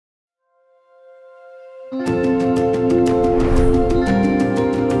In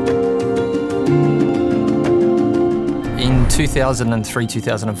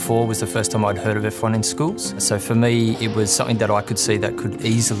 2003-2004 was the first time I'd heard of F1 in schools. So for me, it was something that I could see that could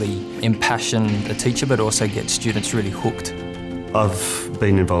easily impassion a teacher, but also get students really hooked. I've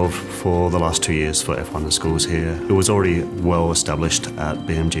been involved for the last 2 years for F1 in schools here. It was already well established at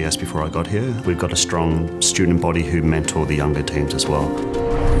BMGS before I got here. We've got a strong student body who mentor the younger teams as well.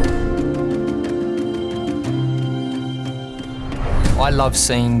 I love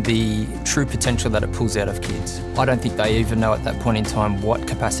seeing the true potential that it pulls out of kids. I don't think they even know at that point in time what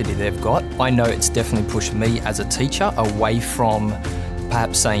capacity they've got. I know it's definitely pushed me as a teacher away from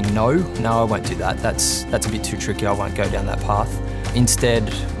perhaps saying no, I won't do that. That's a bit too tricky, I won't go down that path.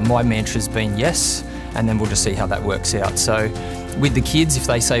 Instead, my mantra's been yes, and then we'll just see how that works out. So with the kids, if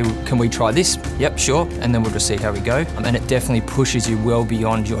they say, can we try this? Yep, sure, and then we'll just see how we go. And it definitely pushes you well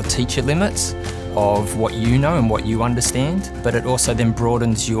beyond your teacher limits of what you know and what you understand, but it also then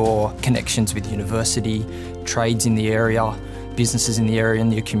broadens your connections with university, trades in the area, businesses in the area,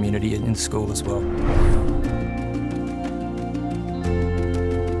 and your community in the school as well.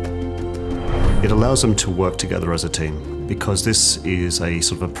 It allows them to work together as a team because this is a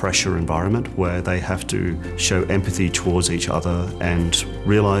sort of a pressure environment where they have to show empathy towards each other and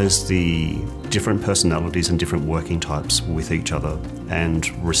realise the different personalities and different working types with each other and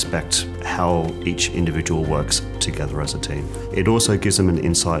respect how each individual works together as a team. It also gives them an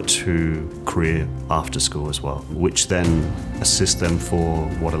insight to career after school as well, which then assists them for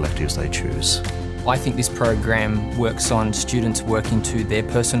what electives they choose. I think this program works on students working to their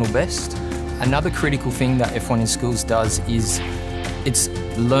personal best. Another critical thing that F1 in schools does is it's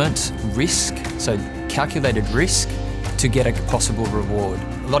learnt risk, so calculated risk to get a possible reward.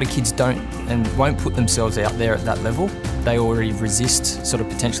 A lot of kids don't and won't put themselves out there at that level. They already resist sort of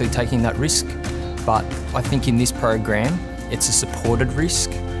potentially taking that risk. But I think in this program, it's a supported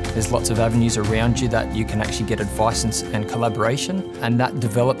risk. There's lots of avenues around you that you can actually get advice and collaboration, and that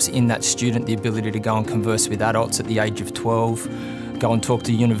develops in that student the ability to go and converse with adults at the age of 12, go and talk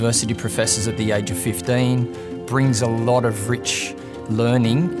to university professors at the age of 15, brings a lot of rich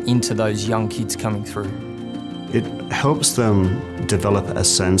learning into those young kids coming through. It helps them develop a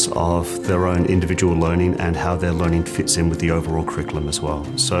sense of their own individual learning and how their learning fits in with the overall curriculum as well.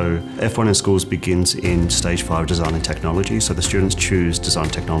 So F1 in schools begins in stage 5 design and technology, so the students choose design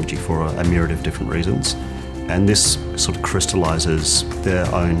technology for a myriad of different reasons. And this sort of crystallises their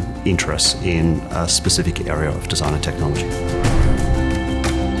own interests in a specific area of design and technology.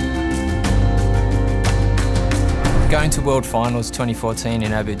 Going to World Finals 2014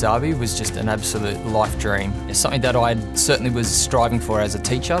 in Abu Dhabi was just an absolute life dream. It's something that I certainly was striving for as a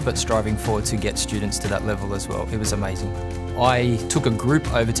teacher, but striving for to get students to that level as well. It was amazing. I took a group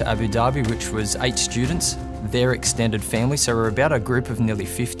over to Abu Dhabi, which was 8 students, their extended family, so we're about a group of nearly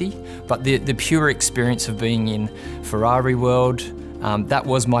 50. But the pure experience of being in Ferrari World, that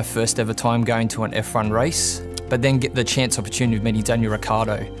was my first ever time going to an F1 race, but then get the opportunity of meeting Daniel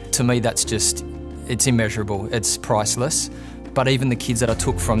Ricciardo. To me, that's just, it's immeasurable, it's priceless. But even the kids that I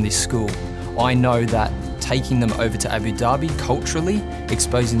took from this school, I know that taking them over to Abu Dhabi culturally,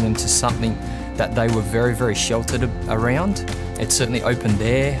 exposing them to something that they were very, very sheltered around, it certainly opened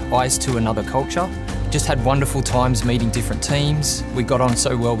their eyes to another culture. Just had wonderful times meeting different teams. We got on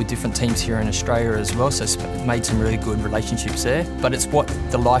so well with different teams here in Australia as well, so made some really good relationships there. But it's what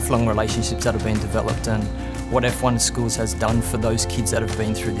the lifelong relationships that have been developed, and what F1 Schools has done for those kids that have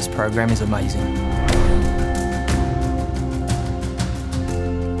been through this program is amazing.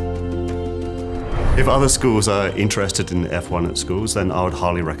 If other schools are interested in F1 at schools, then I would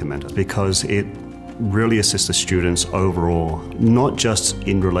highly recommend it because it really assists the students overall, not just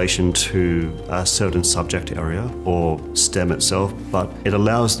in relation to a certain subject area or STEM itself, but it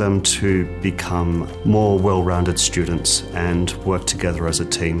allows them to become more well-rounded students and work together as a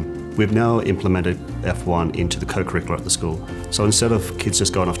team. We've now implemented F1 into the co-curricular at the school. So instead of kids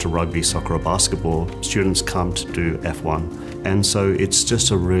just going off to rugby, soccer or basketball, students come to do F1. And so it's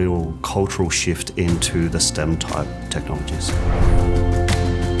just a real cultural shift into the STEM type technologies.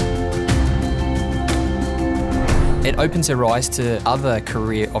 It opens their eyes to other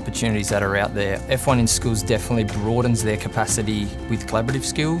career opportunities that are out there. F1 in schools definitely broadens their capacity with collaborative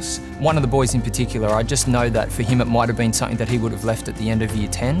skills. One of the boys in particular, I just know that for him it might have been something that he would have left at the end of year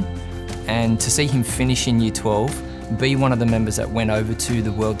 10. And to see him finish in year 12, be one of the members that went over to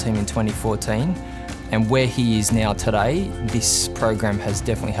the world team in 2014, and where he is now today, this program has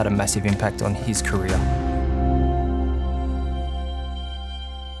definitely had a massive impact on his career.